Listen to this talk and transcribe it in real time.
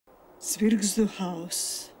Zwirgsdu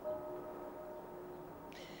house.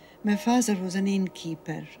 My father was an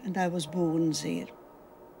innkeeper, and I was born there.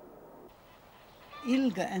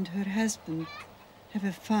 Ilga and her husband have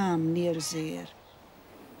a farm near there.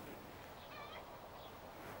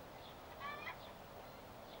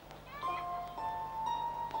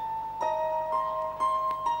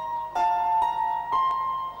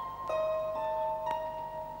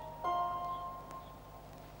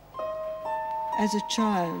 As a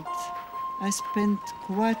child, I spent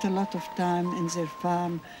quite a lot of time in their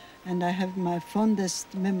farm, and I have my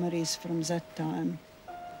fondest memories from that time.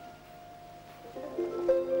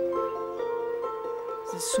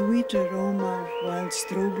 The sweet aroma of wild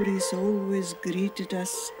strawberries always greeted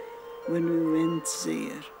us when we went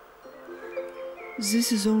there.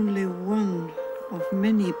 This is only one of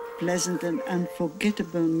many pleasant and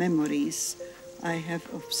unforgettable memories I have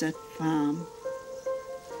of that farm.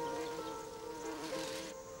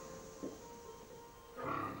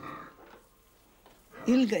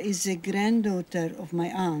 Ilga is the granddaughter of my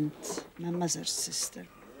aunt, my mother's sister.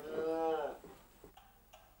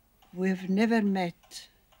 We've never met,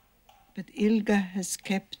 but Ilga has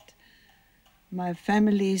kept my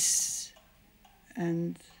families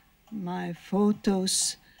and my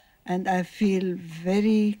photos, and I feel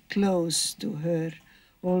very close to her,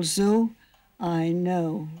 although I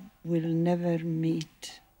know we'll never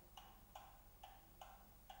meet.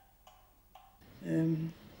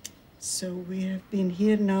 So we have been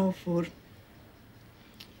here now for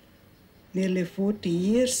nearly 40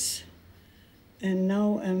 years, and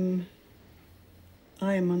now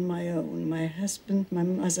I am on my own. My husband, my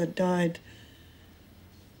mother died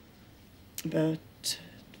about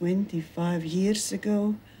 25 years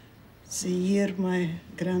ago, the year my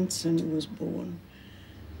grandson was born.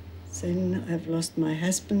 Then I've lost my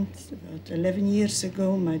husband about 11 years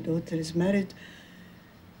ago. My daughter is married,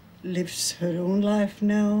 lives her own life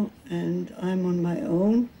now, and I'm on my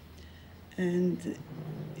own. And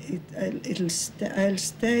I'll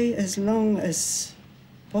stay as long as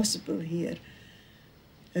possible here,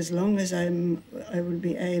 as long as I will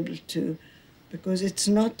be able to, because it's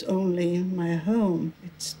not only my home,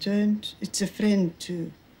 it's a friend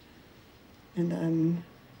too. And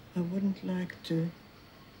I wouldn't like to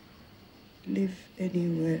live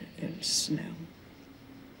anywhere else now.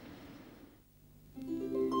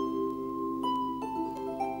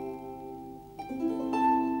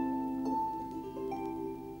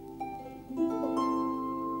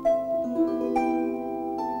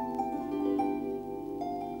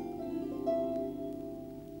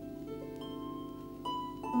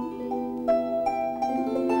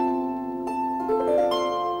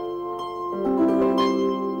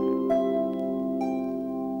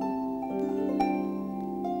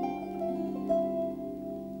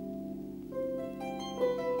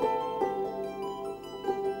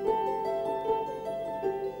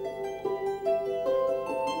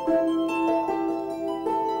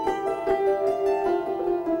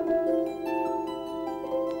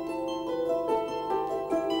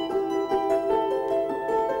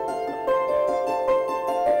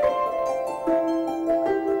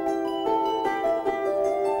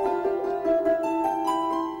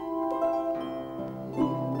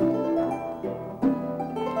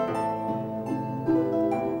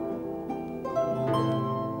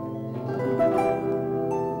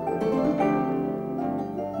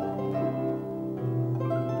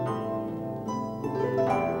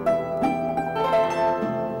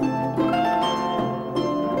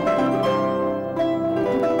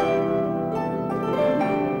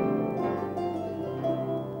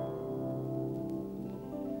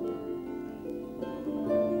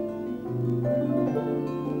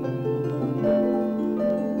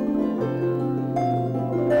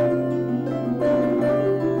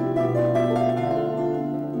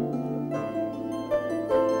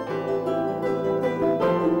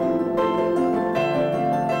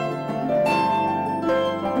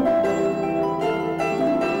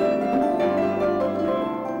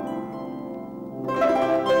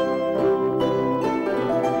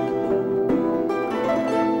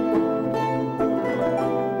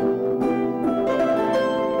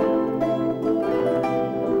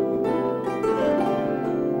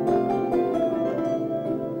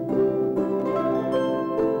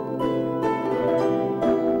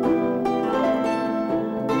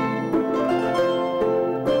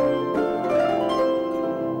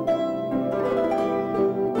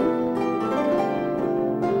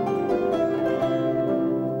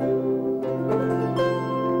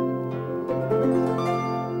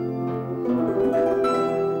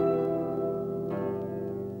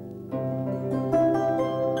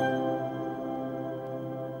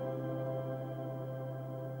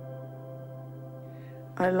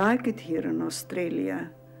 I like it here in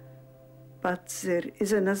Australia, but there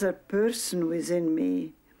is another person within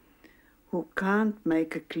me who can't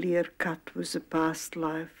make a clear cut with the past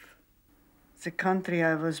life. The country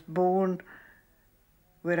I was born,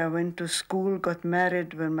 where I went to school, got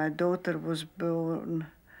married when my daughter was born,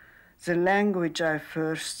 the language I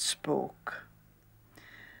first spoke.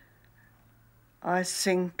 I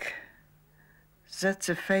think that's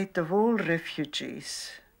the fate of all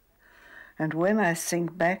refugees. And when I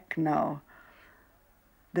think back now,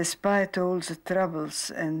 despite all the troubles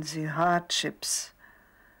and the hardships,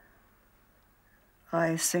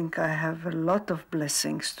 I think I have a lot of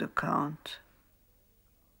blessings to count.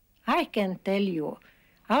 I can tell you,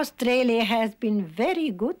 Australia has been very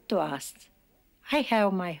good to us. I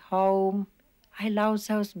have my home. I love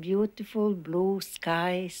those beautiful blue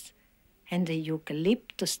skies and the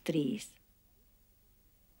eucalyptus trees.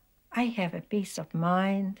 I have a peace of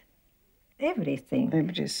mind, everything.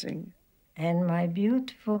 Everything. And my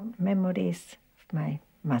beautiful memories of my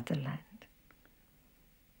motherland.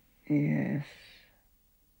 Yes.